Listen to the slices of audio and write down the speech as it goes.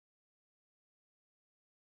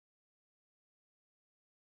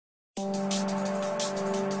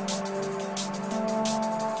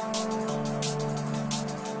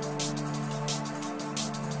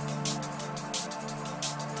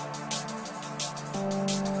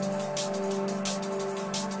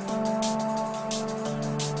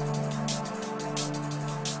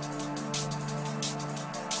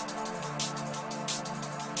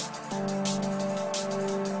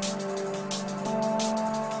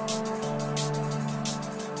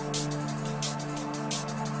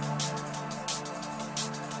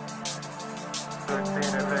Here's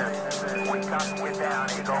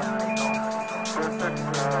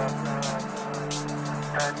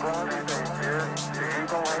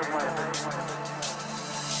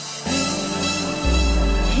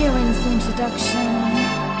the introduction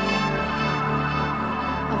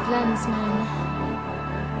of Lensman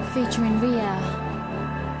featuring Rhea.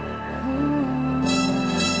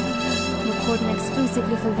 Recording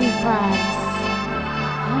exclusively for Reprise.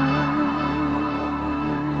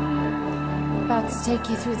 About to take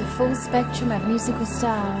you through the full spectrum of musical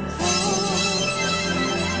styles.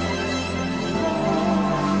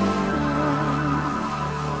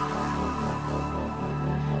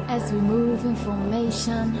 As we move in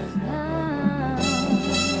formation,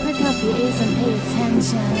 prick up your ears and pay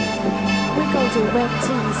attention. We go direct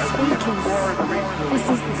to your speakers. This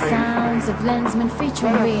is the sounds of Lensman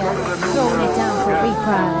featuring Rhea, throwing it down for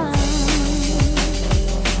Reprise.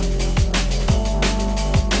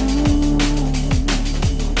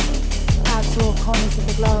 Out to all corners of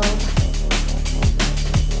the globe.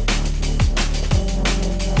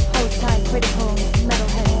 Hold tight, critical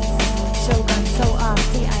metalheads. Shogun, so are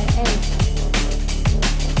CIA.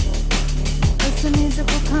 It's the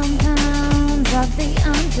musical compounds of the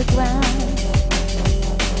underground.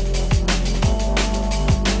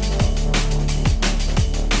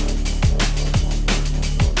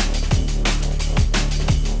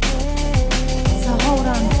 So hold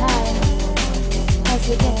on tight as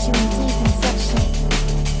we get you in deep inception.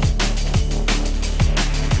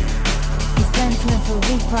 It's Lensman for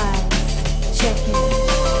Reprise. Check it.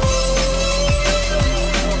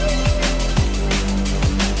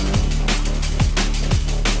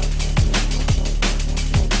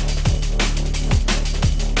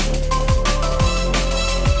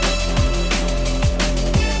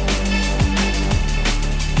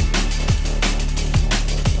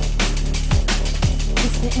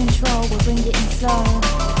 Intro, we'll bring it in slow.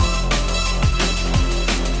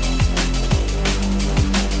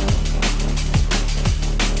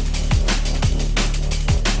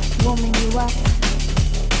 Warming you up.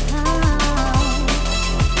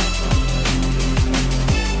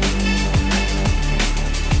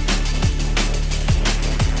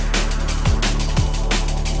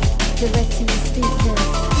 Direct to your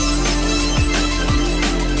speakers.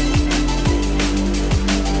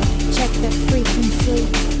 Check the frequency.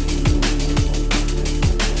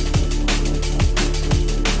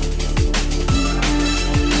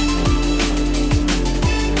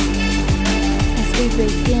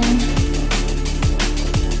 Begin.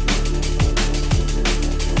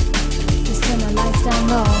 Just turn the lights down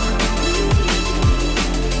low.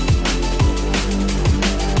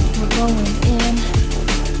 We're going in.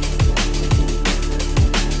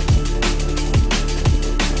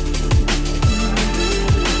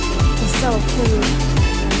 It's so cool.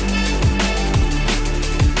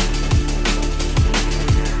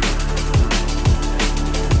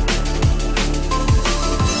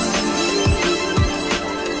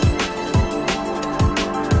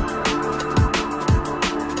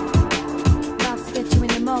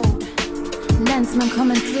 Lensman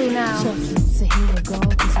coming through now. Check it. So here we go,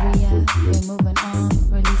 cause we're moving on,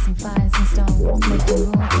 releasing fires and stones, making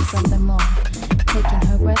room for something more. Taking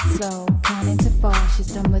her breath slow, counting to 4. She's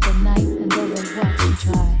done with the night and they will watch and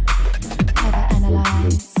try. Ever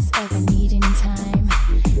analyze, ever needing time,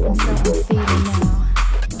 and so I'm feeling now.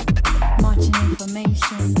 Marching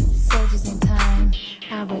information, soldiers in time.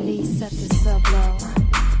 I release at the sub-low.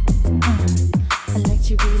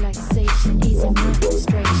 Electric relaxation, easing my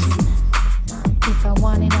frustration. If I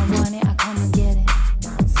want it, I come and get it.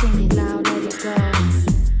 Sing it loud, let it go.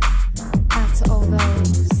 Out to all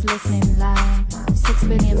those listening live. 6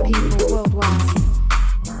 billion people worldwide.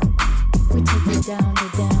 We take it down,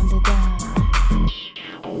 down.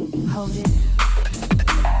 Hold it.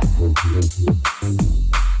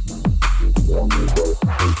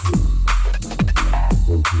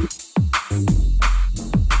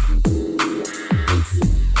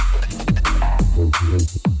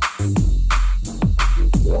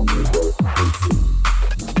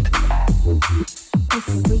 It's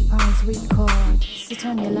a Reprise record, so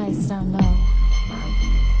turn your lights down low.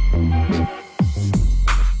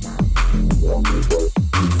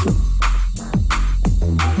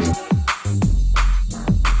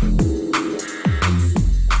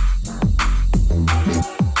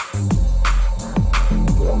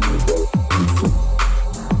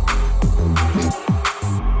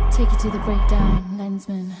 Take it to the breakdown,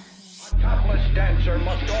 Lensman. Topless dancer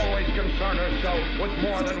must always concern herself with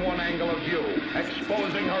more than one angle of view,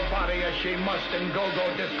 exposing her body as she must in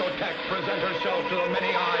go-go discotheque present herself to the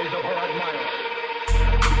many eyes of her admirers.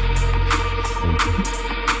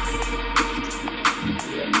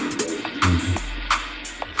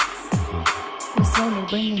 slowly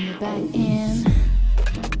bringing you back in.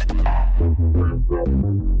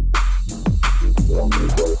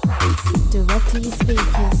 Direct to your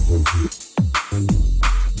speakers.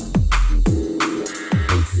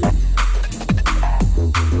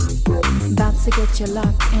 About to get you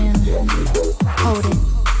locked in. Hold it.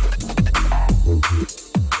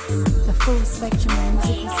 The full spectrum of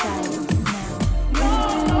musical styles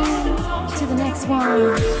now. To the next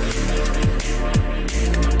one.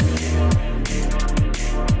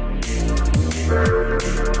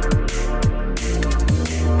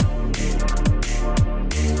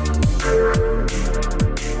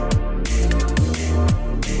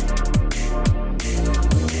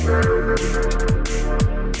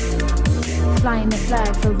 Flying the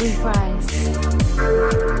flag for reprise.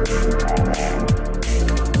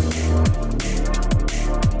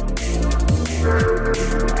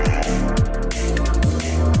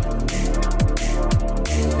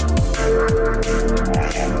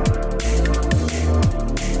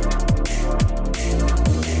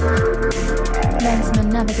 Lensman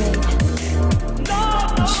navigate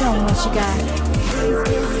and show 'em what you got. These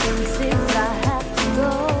distances I have to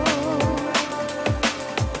go,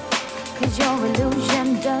 'cause your illusion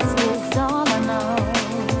does this all I know.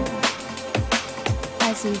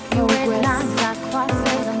 As we progress, red lines I cross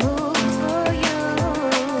as I move through you.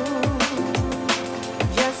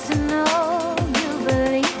 Just to know you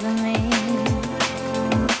believe in me.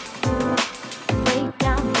 Break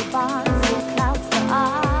down the bars, it clouds the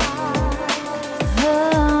eyes.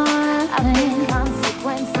 I've been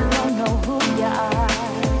consequences, don't know who you are.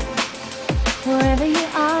 Wherever you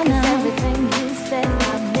are now, everything you said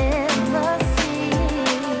I never see.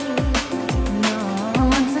 No, I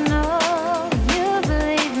want to know you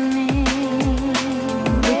believe in me.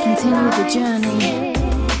 We continue the journey.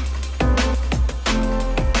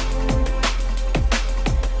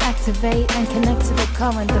 Activate and connect to the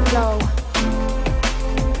current, the flow.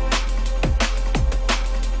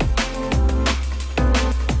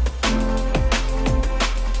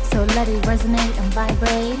 So let it resonate and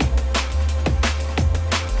vibrate.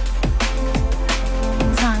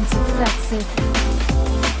 Time to flex it.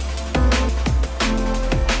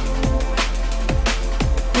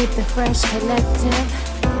 With the fresh collective.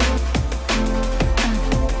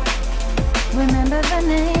 Remember the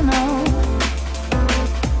name, oh.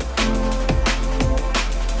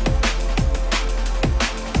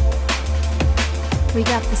 We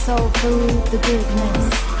got the soul food, the goodness.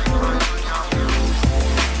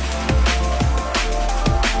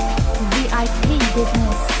 VIP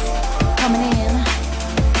business coming in.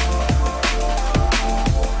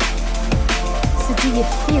 So do you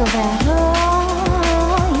feel that? Oh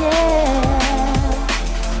yeah.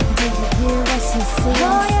 Do you hear what she says?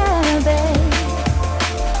 Oh yeah, babe.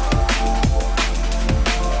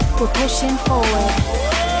 We're pushing forward.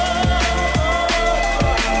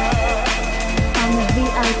 I'm the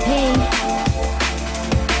VIP.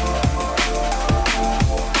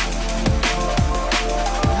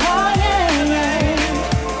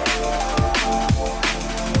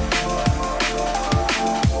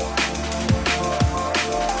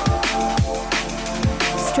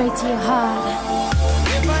 Straight to your heart.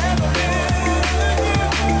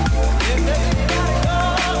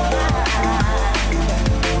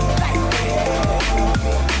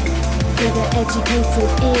 With an educated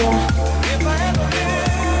ear.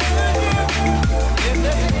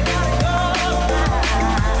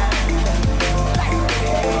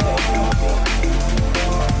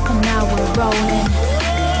 And now we're rolling.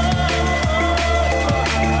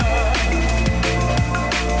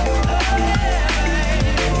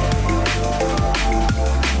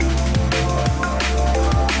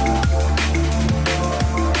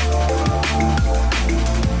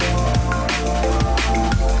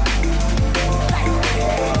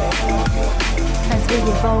 We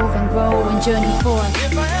evolve and grow and journey forth.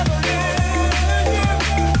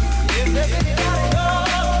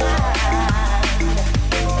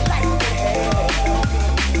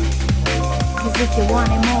 'Cause if you want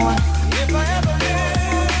it more,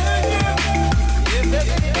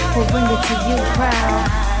 we'll bring it to you proud.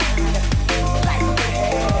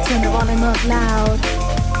 Turn the volume up loud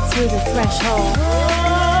through the threshold.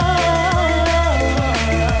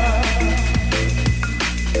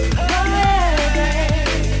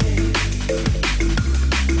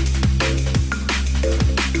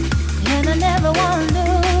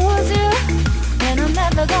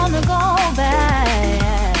 Gonna go back.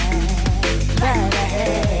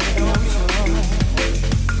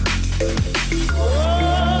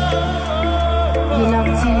 You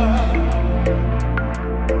locked in.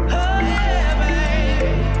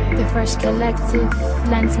 The fresh Irish collective,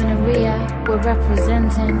 Lensmanaria, we're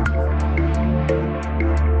representing.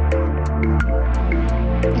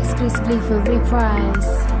 Exclusively for reprise.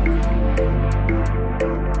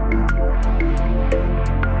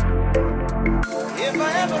 If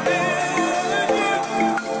I ever lose you,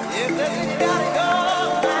 if there's any doubt in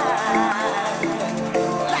your mind,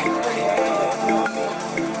 like the hand on me.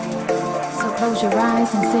 So close your eyes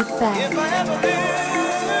and sit back. If I ever lose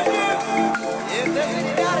you, if there's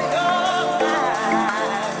any doubt in your mind,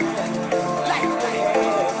 like the hand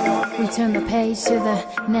on me. We turn the page to the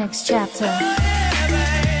next chapter.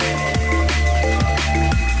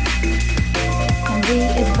 And we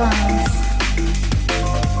advance.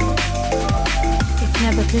 It's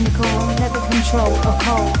never clinical, never control or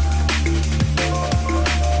cold.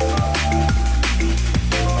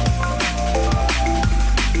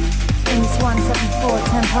 In this 174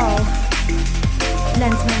 tempo,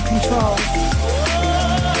 Lensman controls.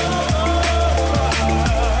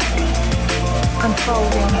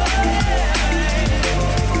 Unfolding.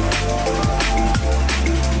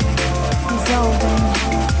 Dissolving.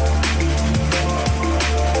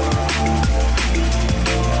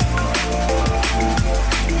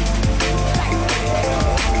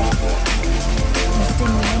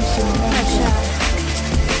 Stimulation, pressure.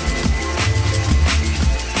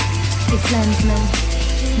 It's Lensman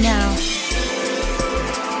now.